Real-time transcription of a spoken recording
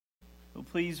Well,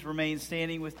 please remain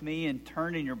standing with me and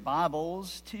turn in your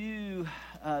Bibles to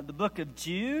the book of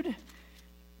Jude.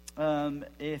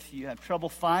 If you have trouble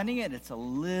finding it, it's a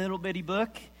little bitty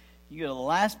book. You go to the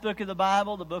last book of the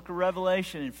Bible, the book of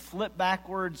Revelation, and flip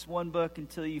backwards one book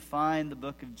until you find the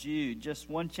book of Jude. Just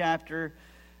one chapter,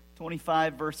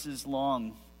 25 verses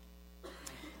long.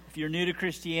 If you're new to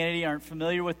Christianity, aren't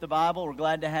familiar with the Bible, we're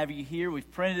glad to have you here.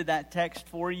 We've printed that text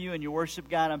for you in your worship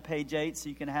guide on page 8 so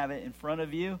you can have it in front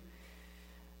of you.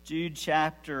 Jude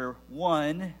chapter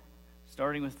 1,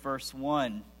 starting with verse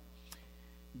 1.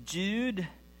 Jude,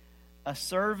 a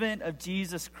servant of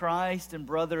Jesus Christ and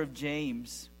brother of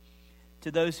James,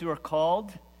 to those who are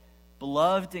called,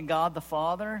 beloved in God the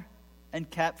Father, and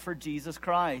kept for Jesus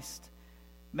Christ.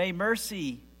 May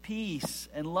mercy, peace,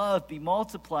 and love be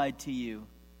multiplied to you.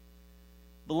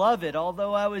 Beloved,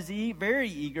 although I was very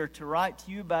eager to write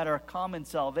to you about our common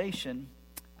salvation,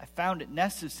 I found it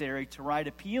necessary to write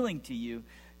appealing to you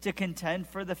to contend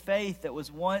for the faith that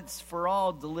was once for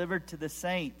all delivered to the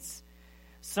saints.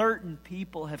 Certain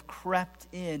people have crept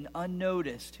in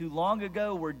unnoticed, who long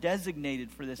ago were designated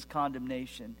for this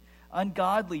condemnation.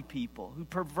 Ungodly people who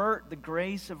pervert the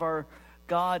grace of our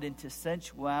God into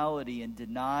sensuality and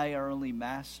deny our only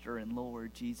Master and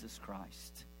Lord, Jesus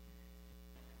Christ.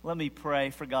 Let me pray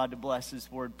for God to bless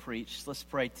His word preached. Let's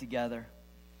pray together.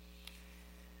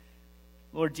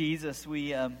 Lord Jesus,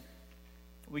 we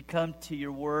come to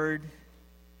your word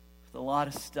with a lot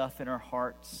of stuff in our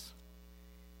hearts.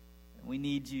 And we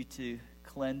need you to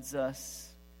cleanse us,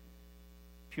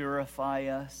 purify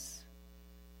us,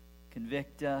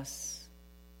 convict us,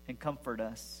 and comfort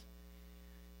us.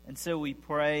 And so we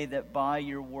pray that by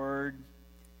your word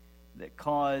that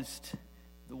caused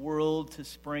the world to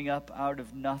spring up out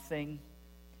of nothing,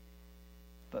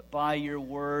 but by your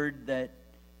word that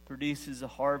produces a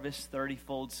harvest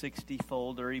 30-fold,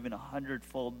 60-fold, or even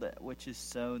 100-fold, that which is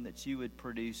sown, that you would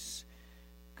produce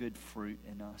good fruit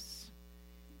in us.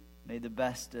 May the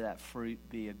best of that fruit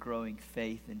be a growing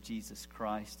faith in Jesus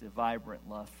Christ, a vibrant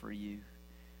love for you.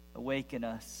 Awaken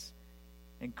us,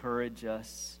 encourage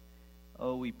us.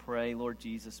 Oh, we pray, Lord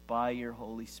Jesus, by your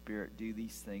Holy Spirit, do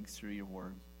these things through your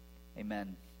word.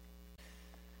 Amen.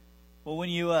 Well,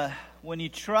 when you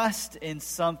trust in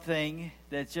something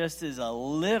that just is a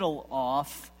little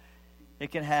off,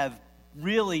 it can have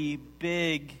really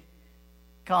big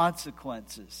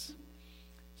consequences.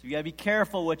 So you got to be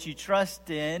careful what you trust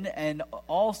in and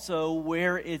also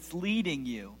where it's leading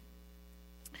you.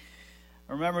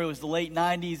 I remember it was the late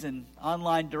 90s and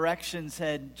online directions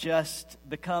had just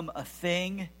become a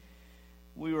thing.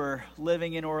 We were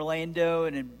living in Orlando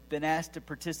and had been asked to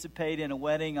participate in a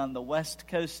wedding on the west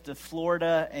coast of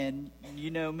Florida. And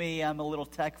you know me, I'm a little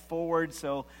tech forward,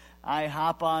 so I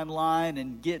hop online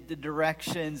and get the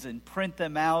directions and print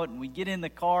them out. And we get in the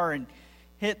car and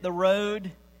hit the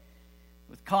road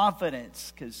with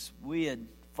confidence because we had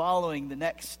following the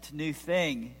next new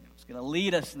thing. It was going to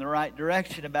lead us in the right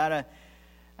direction. About an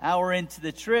hour into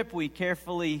the trip, we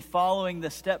carefully following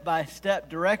the step-by-step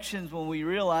directions when we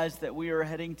realized that we were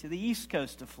heading to the east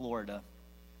coast of Florida.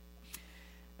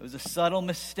 It was a subtle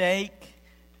mistake.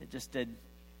 It just had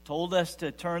told us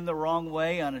to turn the wrong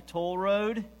way on a toll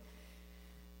road.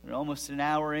 And almost an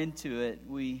hour into it,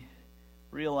 we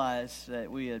realized that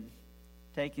we had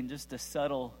taken just a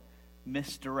subtle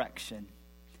misdirection.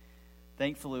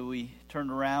 Thankfully, we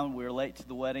turned around. We were late to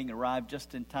the wedding, arrived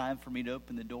just in time for me to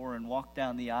open the door and walk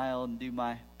down the aisle and do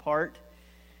my part.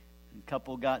 The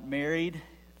couple got married.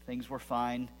 Things were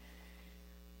fine.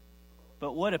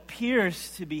 But what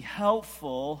appears to be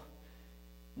helpful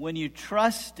when you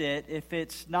trust it, if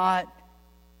it's not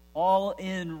all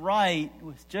in right,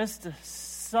 with just a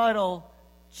subtle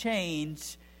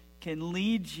change, can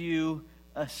lead you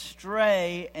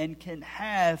astray and can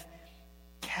have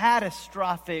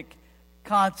catastrophic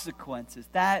consequences.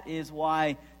 That is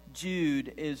why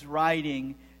Jude is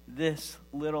writing this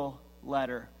little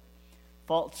letter.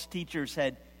 False teachers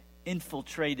had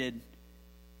infiltrated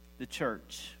the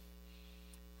church.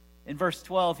 In verse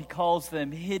 12, he calls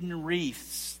them hidden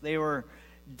reefs. They were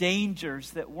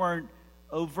dangers that weren't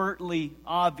overtly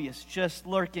obvious, just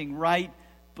lurking right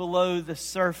below the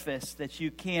surface that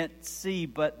you can't see,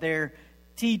 but their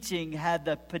teaching had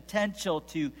the potential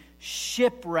to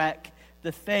shipwreck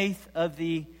the faith of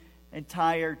the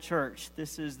entire church.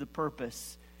 This is the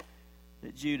purpose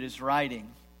that Jude is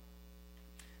writing.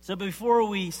 So before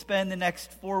we spend the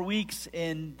next 4 weeks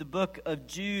in the book of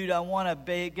Jude, I want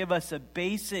to give us a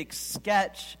basic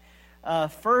sketch,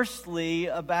 firstly,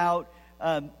 about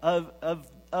the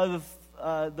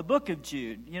book of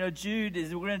Jude. You know, Jude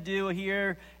is we're going to do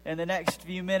here in the next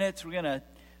few minutes. We're going to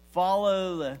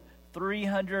follow the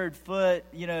 300-foot,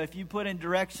 if you put in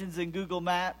directions in Google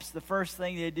Maps, the first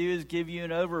thing they do is give you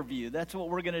an overview. That's what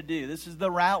we're going to do. This is the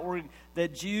route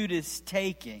that Jude is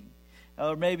taking.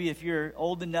 Or maybe if you're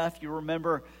old enough, you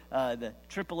remember the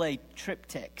AAA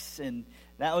triptychs. And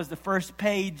that was the first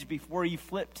page before you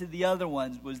flip to the other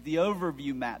ones, was the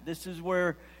overview map. This is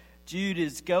where Jude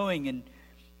is going. And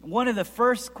one of the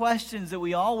first questions that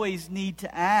we always need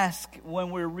to ask when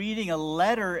we're reading a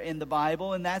letter in the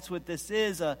Bible, and that's what this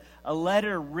is, a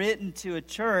letter written to a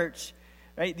church,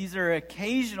 right? These are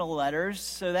occasional letters,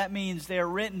 so that means they're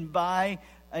written by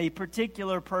a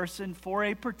particular person for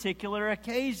a particular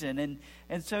occasion.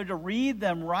 And so to read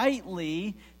them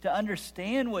rightly, to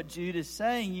understand what Jude is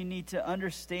saying, you need to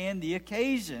understand the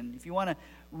occasion. If you want to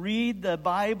read the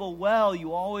Bible well,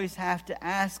 you always have to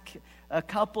ask a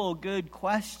couple good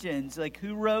questions, like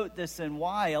who wrote this and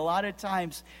why. A lot of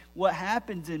times what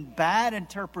happens in bad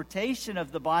interpretation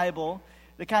of the Bible,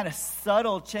 the kind of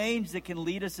subtle change that can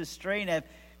lead us astray and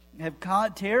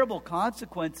have terrible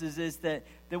consequences, is that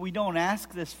we don't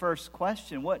ask this first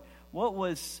question. What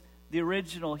was the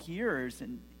original hearers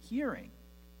and hearing?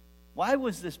 Why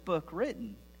was this book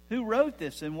written? Who wrote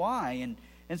this and why?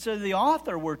 And so the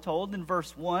author, we're told in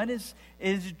verse 1,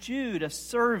 is Jude, a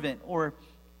servant, or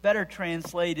better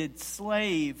translated,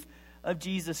 slave of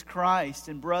Jesus Christ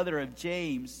and brother of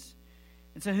James.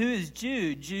 And so who is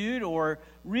Jude? Jude, or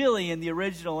really in the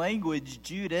original language,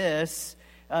 Judas.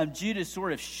 Jude is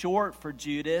sort of short for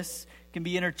Judas, can be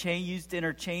used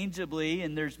interchangeably,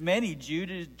 and there's many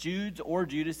Judes or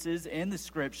Judases in the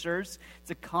Scriptures.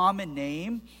 It's a common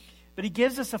name. But he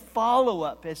gives us a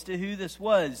follow-up as to who this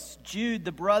was. Jude,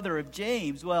 the brother of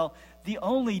James. Well, the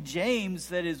only James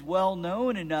that is well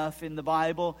known enough in the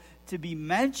Bible to be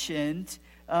mentioned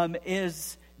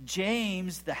is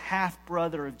James, the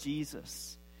half-brother of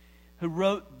Jesus, who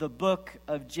wrote the book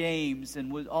of James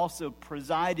and was also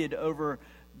presided over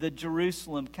the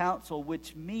Jerusalem Council,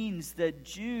 which means that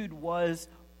Jude was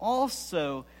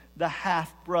also the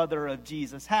half-brother of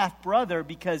Jesus. Half-brother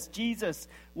because Jesus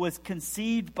was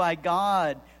conceived by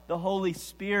God, the Holy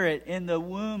Spirit, in the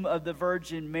womb of the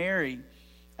Virgin Mary.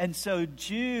 And so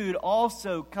Jude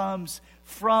also comes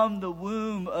from the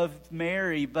womb of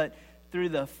Mary, but through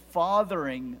the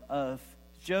fathering of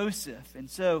Joseph. And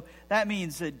so that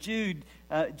means that Jude,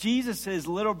 Jesus'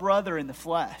 little brother in the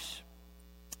flesh.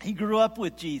 He grew up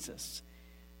with Jesus.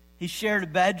 He shared a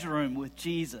bedroom with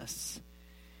Jesus.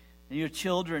 And your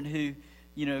children who,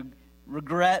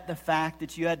 regret the fact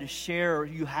that you have to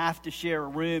share a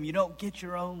room. You don't get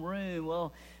your own room.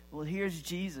 Well, here's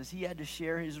Jesus. He had to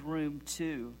share his room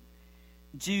too.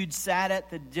 Jude sat at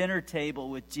the dinner table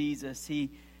with Jesus. He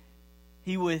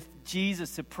with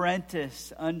Jesus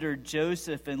apprenticed under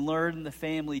Joseph and learned the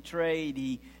family trade.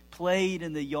 He played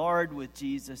in the yard with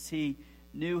Jesus. He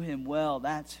knew him well.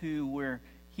 That's who we're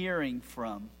hearing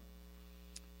from.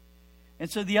 And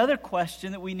so the other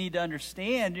question that we need to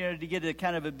understand, to get a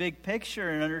kind of a big picture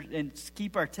and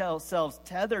keep ourselves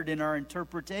tethered in our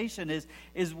interpretation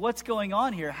is what's going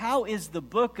on here. How is the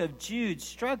book of Jude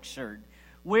structured?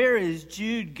 Where is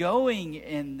Jude going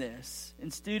in this?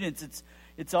 And students,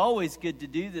 it's always good to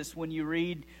do this when you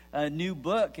read a new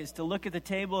book, is to look at the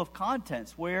table of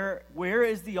contents. Where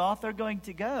is the author going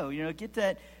to go? Get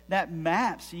that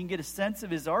map so you can get a sense of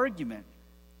his argument.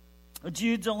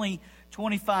 Jude's only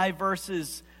 25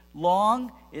 verses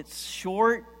long. It's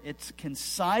short. It's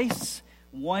concise.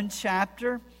 One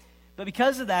chapter. But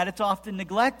because of that, it's often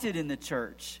neglected in the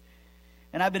church.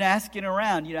 And I've been asking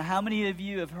around, how many of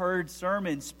you have heard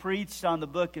sermons preached on the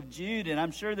book of Jude? And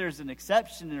I'm sure there's an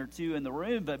exception or two in the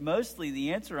room, but mostly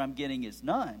the answer I'm getting is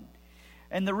none.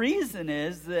 And the reason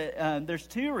is that there's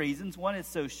two reasons. One, it's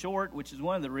so short, which is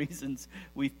one of the reasons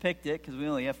we've picked it, because we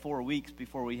only have 4 weeks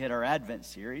before we hit our Advent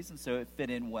series, and so it fit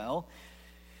in well.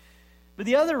 But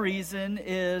the other reason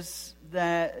is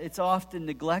that it's often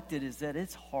neglected, is that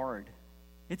it's hard.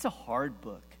 It's a hard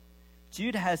book.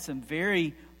 Jude has some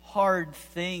very hard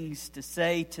things to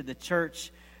say to the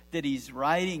church that he's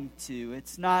writing to.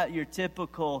 It's not your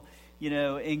typical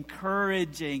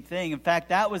encouraging thing. In fact,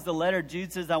 that was the letter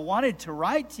Jude says, I wanted to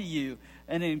write to you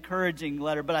an encouraging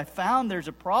letter, but I found there's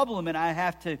a problem and I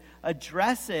have to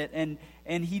address it. And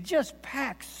he just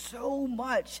packs so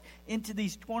much into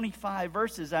these 25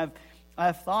 verses.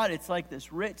 I've thought it's like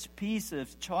this rich piece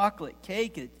of chocolate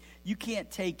cake that you can't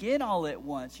take in all at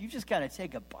once. You've just got to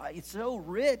take a bite. It's so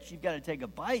rich, you've got to take a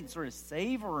bite and sort of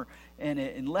savor in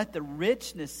it and let the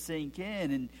richness sink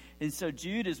in. And so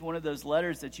Jude is one of those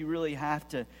letters that you really have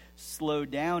to slow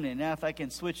down in. Now, if I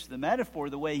can switch the metaphor,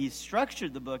 the way he's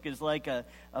structured the book is like a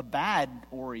bad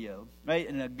Oreo, right?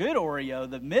 And a good Oreo,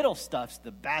 the middle stuff's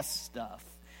the best stuff.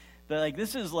 But like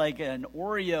this is like an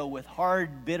Oreo with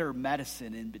hard, bitter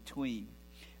medicine in between.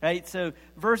 Right? So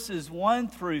verses 1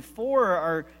 through 4,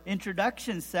 our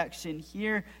introduction section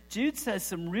here, Jude says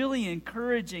some really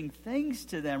encouraging things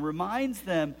to them, reminds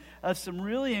them of some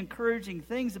really encouraging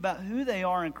things about who they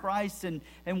are in Christ and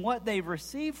what they've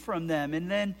received from them. And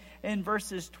then in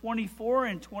verses 24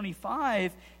 and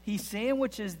 25, he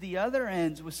sandwiches the other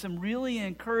ends with some really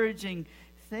encouraging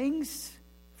things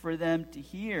for them to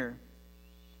hear.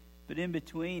 But in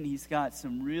between, he's got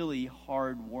some really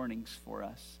hard warnings for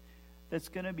us that's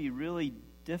going to be really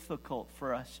difficult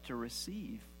for us to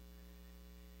receive.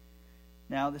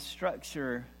 Now, the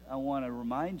structure, I want to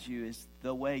remind you, is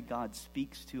the way God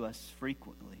speaks to us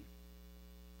frequently.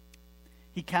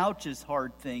 He couches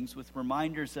hard things with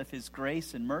reminders of his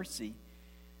grace and mercy.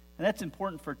 And that's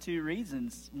important for two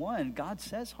reasons. One, God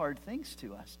says hard things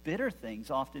to us, bitter things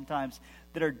oftentimes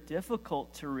that are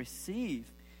difficult to receive.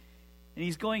 And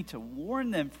he's going to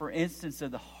warn them, for instance,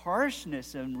 of the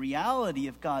harshness and reality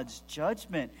of God's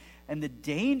judgment and the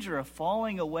danger of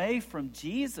falling away from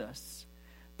Jesus.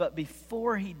 But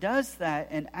before he does that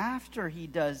and after he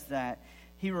does that,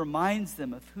 he reminds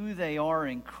them of who they are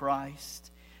in Christ.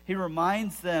 He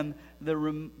reminds them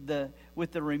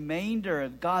with the remainder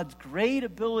of God's great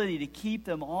ability to keep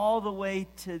them all the way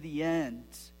to the end.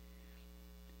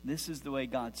 This is the way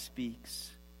God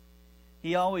speaks.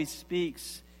 He always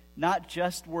speaks not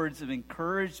just words of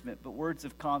encouragement, but words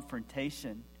of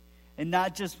confrontation. And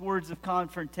not just words of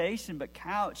confrontation, but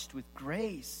couched with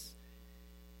grace.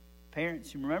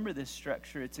 Parents, you remember this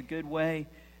structure. It's a good way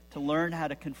to learn how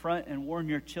to confront and warn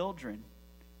your children.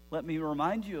 Let me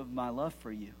remind you of my love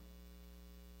for you.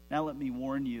 Now let me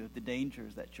warn you of the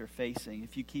dangers that you're facing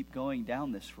if you keep going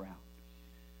down this route.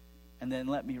 And then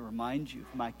let me remind you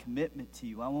of my commitment to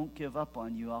you. I won't give up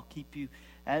on you. I'll keep you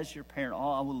as your parent.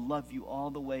 I will love you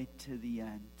all the way to the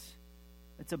end.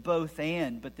 It's a both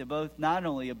and, but they're both not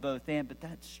only a both and, but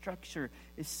that structure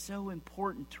is so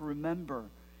important to remember.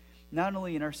 Not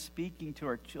only in our speaking to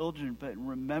our children, but in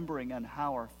remembering on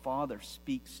how our Father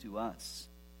speaks to us.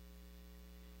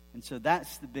 And so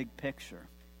that's the big picture.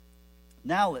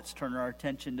 Now let's turn our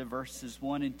attention to verses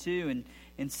 1 and 2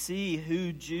 and see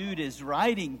who Jude is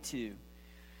writing to.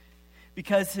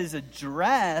 Because his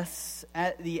address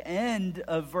at the end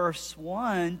of verse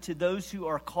 1 to those who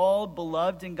are called,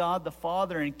 beloved in God the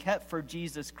Father, and kept for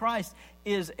Jesus Christ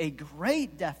is a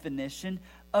great definition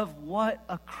of what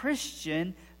a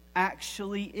Christian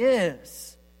actually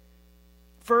is.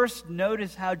 First,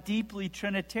 notice how deeply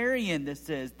Trinitarian this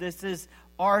is. This is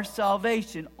our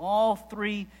salvation. All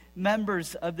three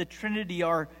members of the Trinity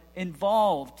are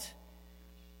involved.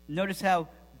 Notice how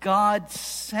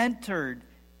God-centered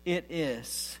it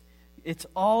is. It's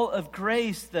all of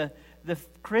grace. The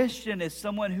Christian is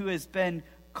someone who has been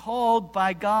called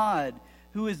by God,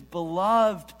 who is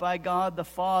beloved by God the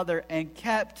Father and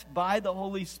kept by the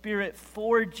Holy Spirit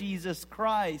for Jesus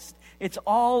Christ. It's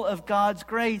all of God's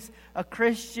grace. A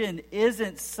Christian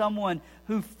isn't someone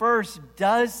who first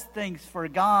does things for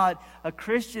God. A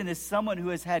Christian is someone who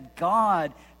has had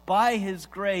God, by his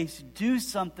grace, do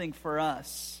something for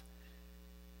us.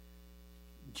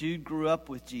 Jude grew up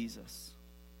with Jesus.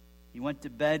 He went to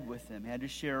bed with him, had to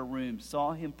share a room,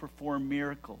 saw him perform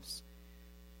miracles.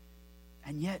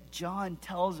 And yet John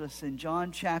tells us in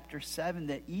John chapter 7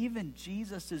 that even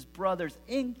Jesus' brothers,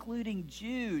 including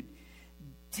Jude,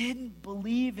 didn't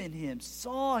believe in him,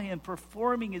 saw him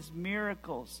performing his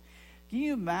miracles. Can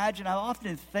you imagine? I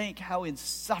often think how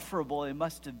insufferable it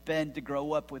must have been to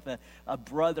grow up with a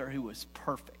brother who was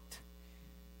perfect.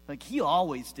 Like, he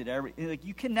always did everything. Like,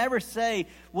 you can never say,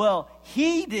 well,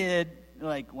 he did.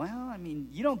 Like, well, I mean,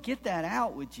 you don't get that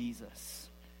out with Jesus.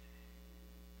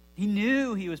 He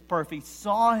knew he was perfect,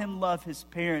 saw him love his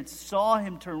parents, saw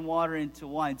him turn water into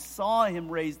wine, saw him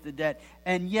raise the dead,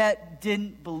 and yet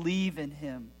didn't believe in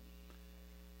him.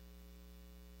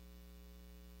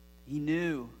 He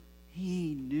knew.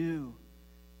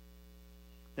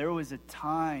 There was a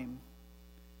time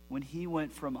when he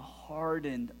went from a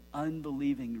hardened,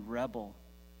 unbelieving rebel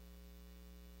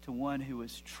to one who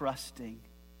was trusting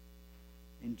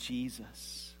in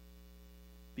Jesus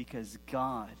because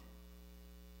God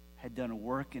had done a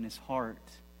work in his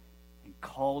heart and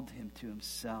called him to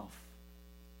himself.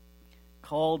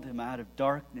 Called him out of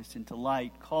darkness into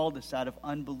light. Called us out of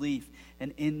unbelief.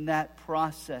 And in that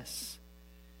process,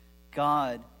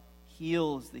 God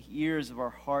heals the ears of our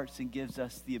hearts and gives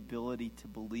us the ability to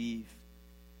believe.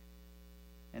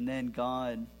 And then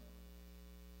God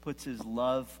puts his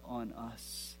love on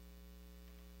us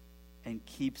and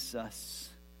keeps us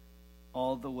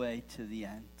all the way to the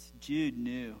end. Jude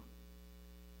knew.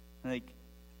 Like,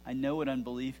 I know what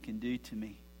unbelief can do to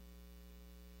me.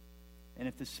 And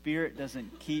if the Spirit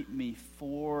doesn't keep me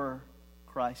for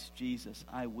Christ Jesus,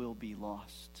 I will be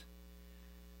lost.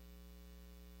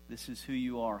 This is who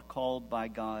you are, called by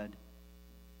God,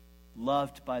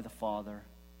 loved by the Father,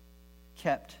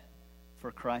 kept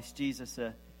for Christ Jesus.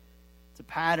 It's a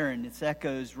pattern. It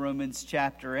echoes Romans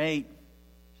chapter 8.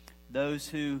 Those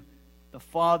who the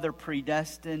Father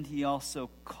predestined, He also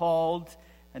called.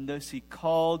 And those He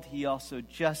called, He also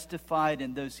justified.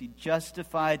 And those He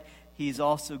justified, He's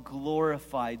also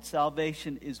glorified.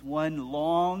 Salvation is one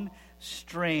long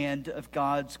strand of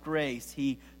God's grace.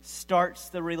 He starts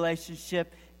the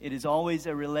relationship. It is always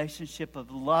a relationship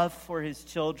of love for His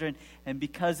children. And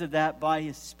because of that, by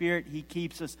His Spirit, He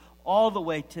keeps us all the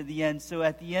way to the end. So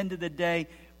at the end of the day,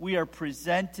 we are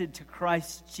presented to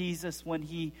Christ Jesus when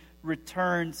He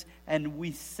returns. And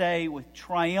we say with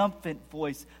triumphant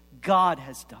voice, God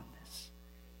has done this.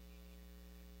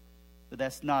 But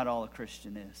that's not all a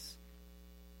Christian is.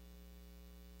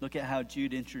 Look at how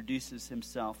Jude introduces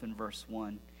himself in verse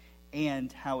 1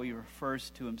 and how he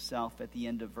refers to himself at the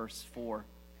end of verse 4.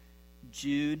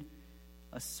 Jude,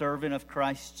 a servant of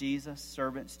Christ Jesus.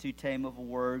 Servant's too tame of a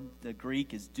word. The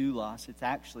Greek is doulos. It's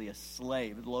actually a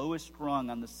slave. The lowest rung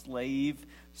on the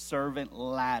slave-servant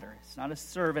ladder. It's not a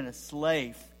servant, a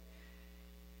slave.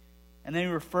 And then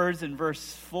he refers in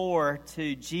verse 4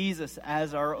 to Jesus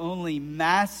as our only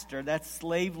master. That's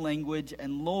slave language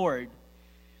and Lord.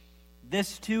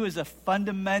 This too is a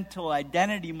fundamental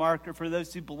identity marker for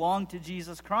those who belong to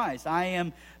Jesus Christ. I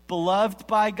am beloved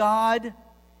by God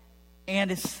and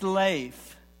a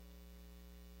slave.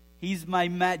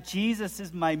 Jesus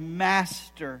is my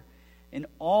master, and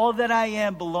all that I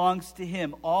am belongs to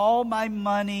Him. All my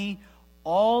money,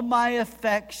 all my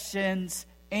affections,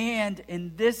 and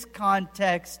in this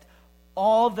context,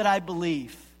 all that I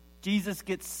believe. Jesus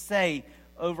gets say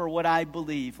over what I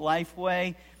believe.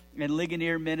 Lifeway and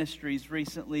Ligonier Ministries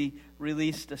recently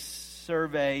released a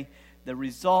survey, the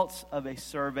results of a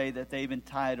survey that they've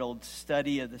entitled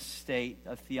Study of the State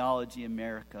of Theology in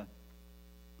America.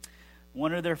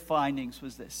 One of their findings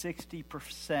was that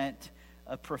 60%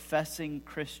 of professing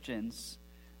Christians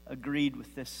agreed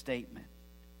with this statement.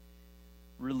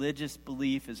 Religious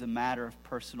belief is a matter of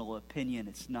personal opinion.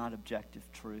 It's not objective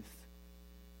truth.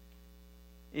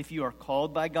 If you are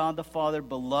called by God the Father,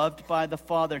 beloved by the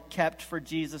Father, kept for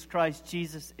Jesus Christ,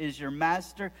 Jesus is your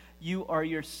master. You are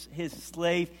His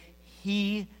slave.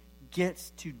 He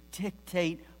gets to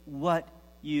dictate what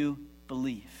you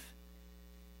believe.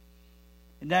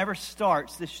 It never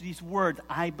starts. These words,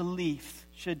 I believe,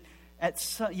 should at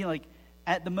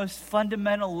the most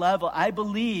fundamental level, I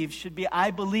believe should be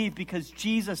I believe because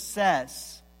Jesus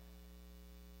says.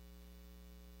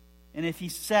 And if He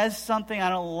says something I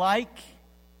don't like,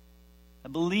 I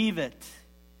believe it.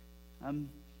 I'm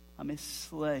His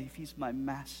slave. He's my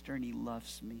master and He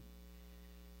loves me.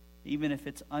 Even if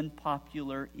it's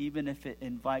unpopular, even if it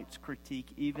invites critique,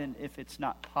 even if it's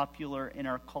not popular in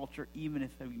our culture, even if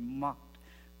we mocked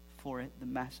for it, the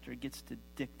master gets to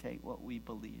dictate what we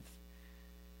believe.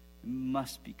 We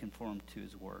must be conformed to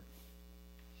His word.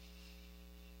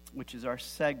 Which is our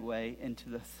segue into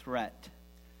the threat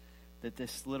that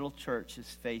this little church is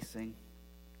facing.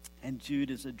 And Jude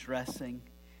is addressing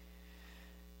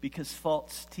because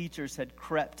false teachers had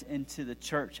crept into the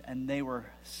church and they were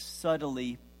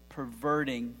subtly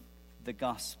perverting the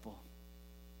gospel.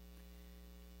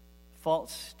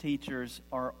 False teachers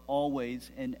are always,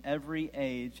 in every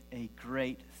age, a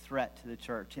great threat to the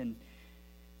church. And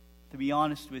to be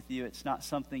honest with you, it's not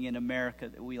something in America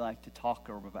that we like to talk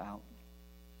about.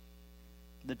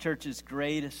 The church's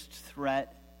greatest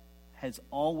threat has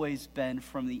always been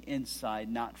from the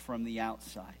inside, not from the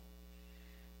outside.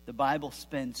 The Bible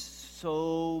spends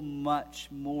so much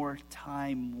more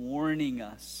time warning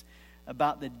us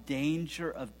about the danger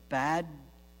of bad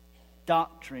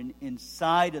doctrine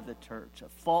inside of the church,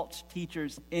 of false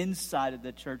teachers inside of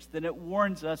the church, than it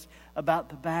warns us about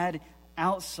the bad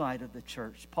outside of the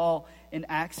church. Paul, in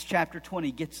Acts chapter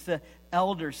 20, gets the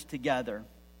elders together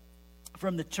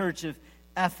from the church of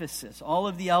Ephesus, all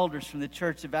of the elders from the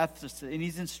church of Ephesus, and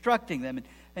he's instructing them.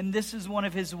 And this is one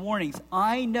of his warnings.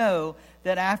 I know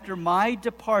that after my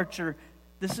departure,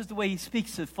 this is the way he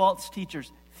speaks to false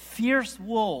teachers, fierce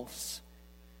wolves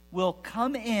will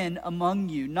come in among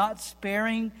you, not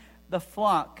sparing the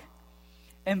flock.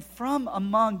 And from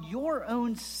among your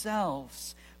own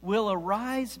selves will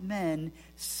arise men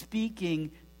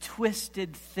speaking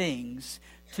twisted things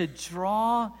to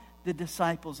draw the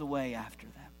disciples away after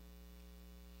them.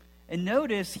 And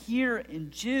notice here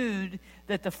in Jude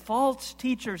that the false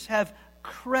teachers have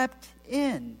crept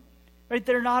in. Right?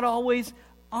 They're not always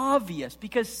obvious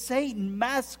because Satan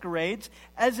masquerades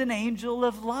as an angel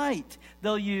of light.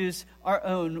 They'll use our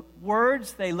own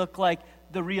words. They look like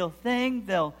the real thing.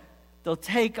 They'll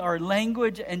take our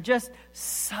language and just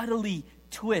subtly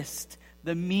twist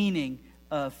the meaning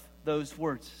of those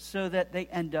words so that they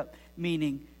end up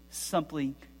meaning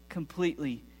something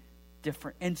completely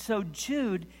different. And so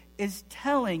Jude is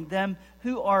telling them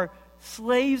who are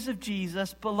slaves of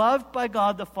Jesus, beloved by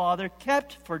God the Father,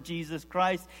 kept for Jesus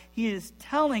Christ, he is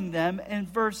telling them in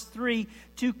verse 3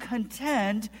 to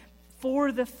contend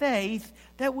for the faith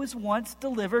that was once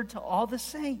delivered to all the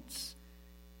saints.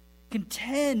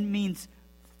 Contend means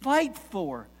fight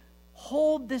for,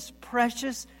 hold this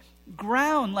precious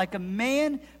ground like a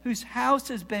man whose house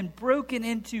has been broken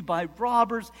into by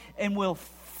robbers and will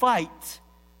fight,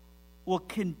 will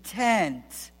contend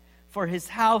for his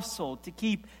household to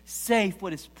keep safe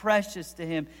what is precious to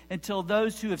him until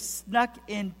those who have snuck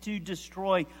in to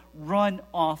destroy run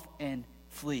off and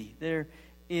flee. There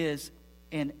is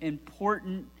an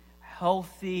important,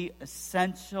 healthy,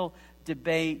 essential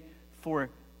debate for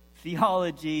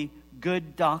theology,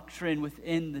 good doctrine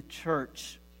within the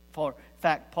church. In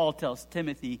fact, Paul tells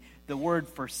Timothy the word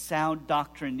for sound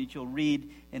doctrine that you'll read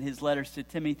in his letters to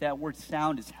Timothy, that word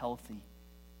sound is healthy.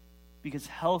 Because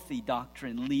healthy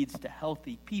doctrine leads to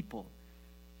healthy people.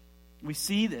 We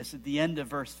see this at the end of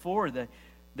verse 4.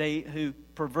 They who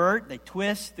pervert, they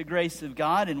twist the grace of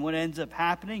God, and what ends up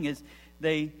happening is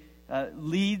they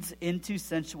leads into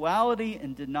sensuality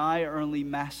and deny our only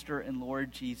Master and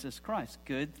Lord Jesus Christ.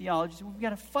 Good theology. So we've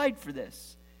got to fight for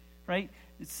this, right?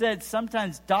 It said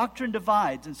sometimes doctrine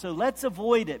divides, and so let's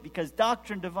avoid it because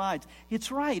doctrine divides.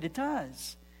 It's right, it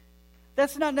does.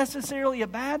 That's not necessarily a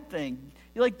bad thing.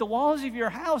 Like the walls of your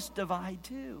house divide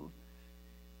too.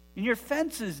 And your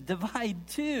fences divide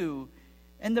too.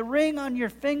 And the ring on your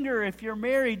finger, if you're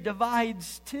married,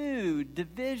 divides too.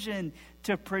 Division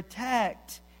to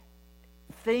protect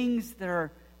things that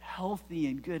are healthy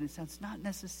and good. And so it's not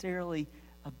necessarily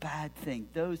a bad thing.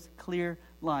 Those clear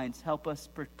lines help us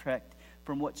protect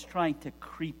from what's trying to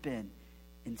creep in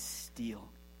and steal.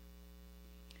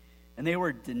 And they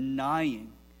were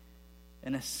denying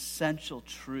an essential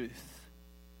truth.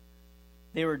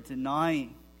 They were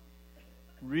denying,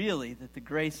 really, that the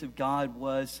grace of God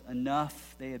was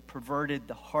enough. They had perverted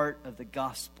the heart of the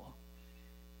gospel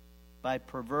by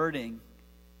perverting,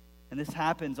 and this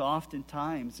happens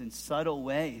oftentimes in subtle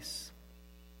ways,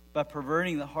 by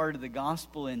perverting the heart of the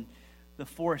gospel. In the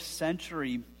 4th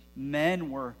century,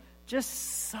 men were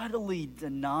just subtly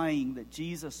denying that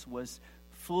Jesus was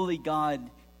fully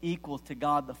God, equal to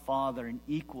God the Father, and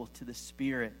equal to the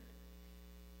Spirit.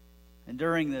 And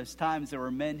during those times, there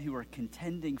were men who were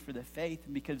contending for the faith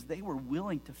because they were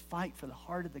willing to fight for the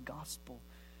heart of the gospel.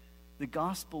 The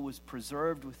gospel was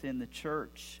preserved within the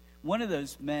church. One of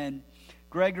those men,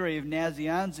 Gregory of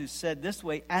Nazianzus, said this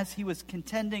way, as he was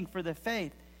contending for the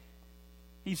faith,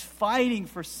 he's fighting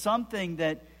for something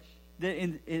that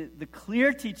in the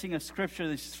clear teaching of Scripture,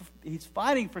 he's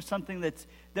fighting for something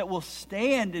that will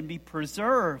stand and be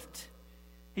preserved.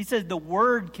 He says the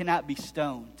word cannot be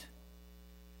stoned.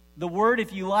 The word,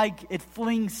 if you like, it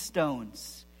flings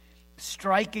stones,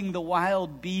 striking the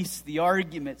wild beasts, the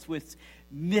arguments which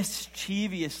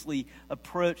mischievously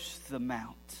approach the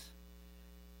mount.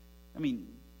 I mean,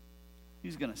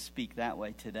 who's going to speak that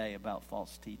way today about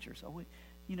false teachers? Oh,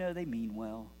 they mean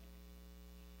well.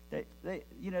 They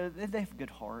have good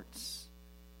hearts.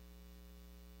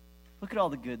 Look at all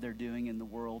the good they're doing in the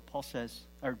world. Paul says,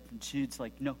 or Jude's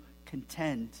like, no,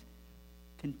 contend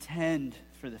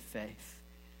for the faith.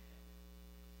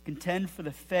 Contend for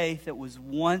the faith that was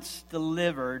once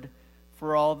delivered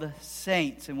for all the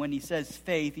saints. And when he says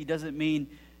faith, he doesn't mean,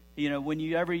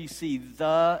 whenever you see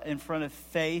the in front of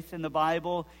faith in the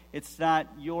Bible, it's not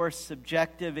your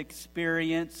subjective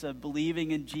experience of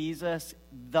believing in Jesus.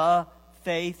 The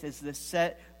faith is the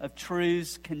set of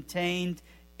truths contained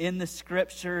in the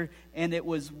Scripture, and it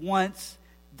was once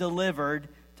delivered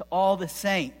to all the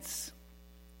saints.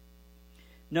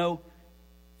 No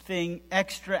thing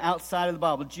extra outside of the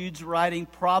Bible. Jude's writing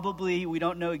probably, we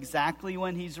don't know exactly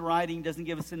when he's writing, doesn't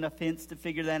give us enough hints to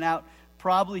figure that out,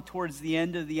 probably towards the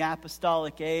end of the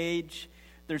apostolic age.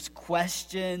 There's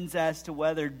questions as to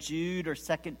whether Jude or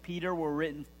 2 Peter were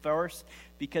written first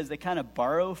because they kind of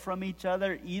borrow from each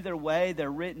other. Either way,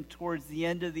 they're written towards the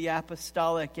end of the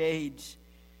apostolic age.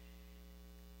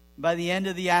 By the end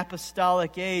of the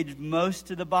apostolic age, most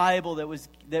of the Bible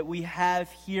that we have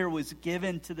here was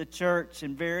given to the church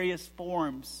in various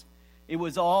forms. It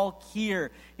was all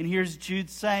here. And here's Jude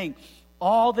saying,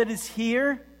 all that is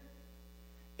here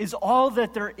is all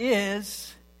that there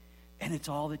is, and it's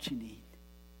all that you need.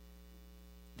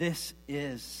 This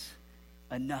is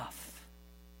enough.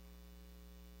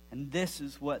 And this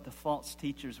is what the false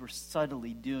teachers were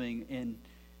subtly doing in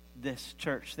this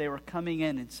church. They were coming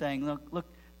in and saying, look,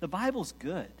 the Bible's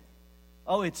good.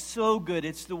 Oh, it's so good.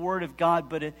 It's the Word of God,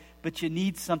 but you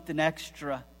need something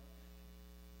extra.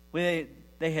 They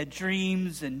had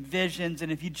dreams and visions,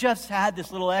 and if you just had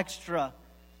this little extra,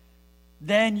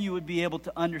 then you would be able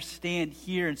to understand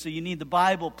here. And so you need the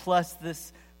Bible plus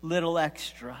this little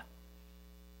extra.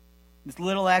 This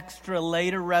little extra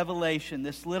later revelation,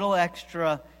 this little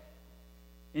extra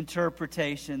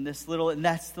interpretation, and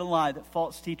that's the lie that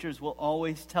false teachers will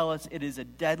always tell us. It is a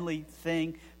deadly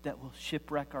thing that will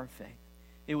shipwreck our faith.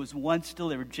 It was once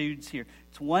delivered. Jude's here.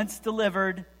 It's once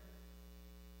delivered.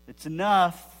 It's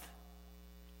enough.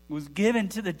 It was given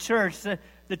to the church.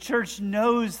 The church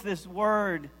knows this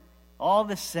word. All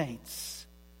the saints.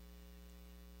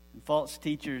 And false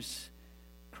teachers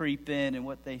creep in, and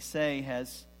what they say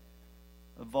has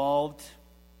evolved.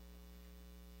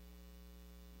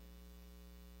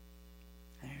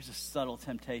 And here's a subtle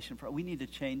temptation. We need to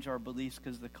change our beliefs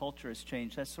because the culture has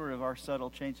changed. That's sort of our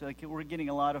subtle change. Like we're getting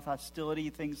a lot of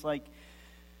hostility, things like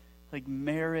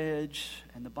marriage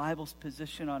and the Bible's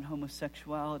position on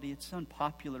homosexuality. It's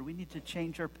unpopular. We need to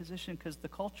change our position because the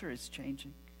culture is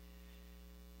changing.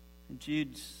 And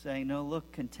Jude's saying, no,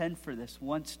 look, contend for this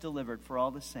once delivered for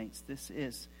all the saints. This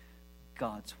is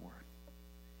God's word.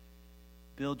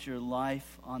 Build your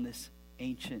life on this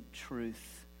ancient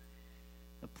truth.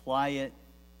 Apply it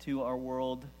to our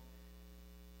world.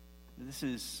 This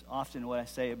is often what I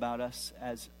say about us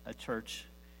as a church.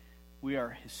 We are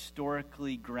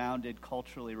historically grounded,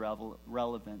 culturally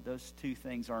relevant. Those two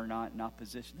things are not in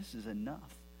opposition. This is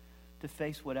enough to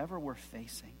face whatever we're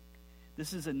facing.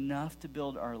 This is enough to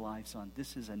build our lives on.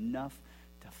 This is enough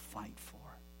to fight for.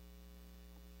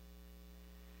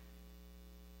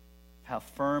 How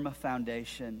firm a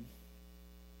foundation,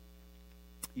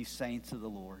 you saints of the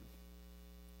Lord,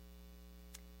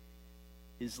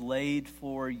 is laid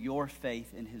for your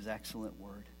faith in his excellent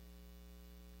word.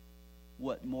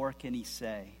 What more can he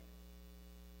say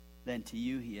than to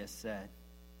you he has said,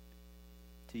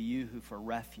 to you who for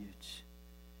refuge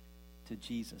to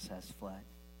Jesus has fled?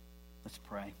 Let's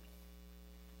pray.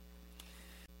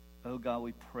 Oh God,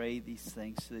 we pray these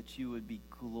things so that you would be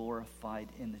glorified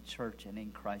in the church and in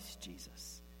Christ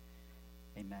Jesus.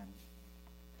 Amen.